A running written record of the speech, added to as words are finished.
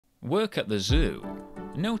Work at the zoo.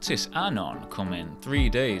 Notice Anon come in 3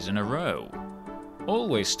 days in a row.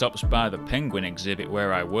 Always stops by the penguin exhibit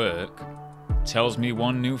where I work. Tells me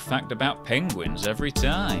one new fact about penguins every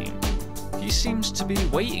time. He seems to be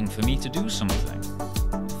waiting for me to do something.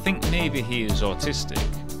 Think maybe he is autistic.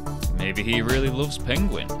 Maybe he really loves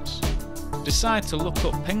penguins. Decide to look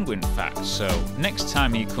up penguin facts so next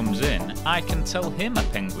time he comes in, I can tell him a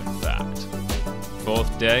penguin fact.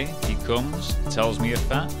 4th day, he comes, tells me a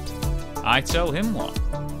fact. I tell him one.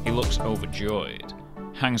 He looks overjoyed.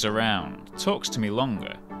 Hangs around, talks to me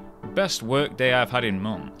longer. Best work day I've had in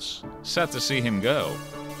months. Sad to see him go.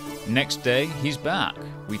 Next day, he's back.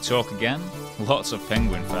 We talk again. Lots of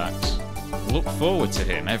penguin facts. Look forward to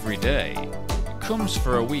him every day. Comes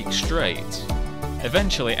for a week straight.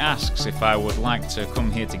 Eventually asks if I would like to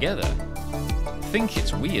come here together. Think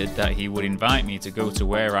it's weird that he would invite me to go to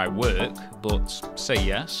where I work, but say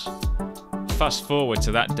yes. Fast forward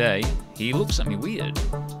to that day, he looks at me weird.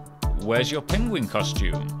 Where's your penguin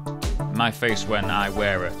costume? My face when I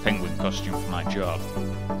wear a penguin costume for my job.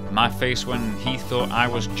 My face when he thought I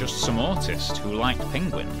was just some autist who liked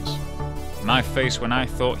penguins. My face when I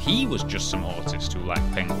thought he was just some autist who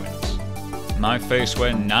liked penguins. My face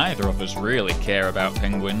when neither of us really care about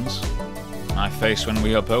penguins. My face when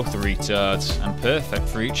we are both retards and perfect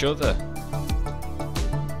for each other.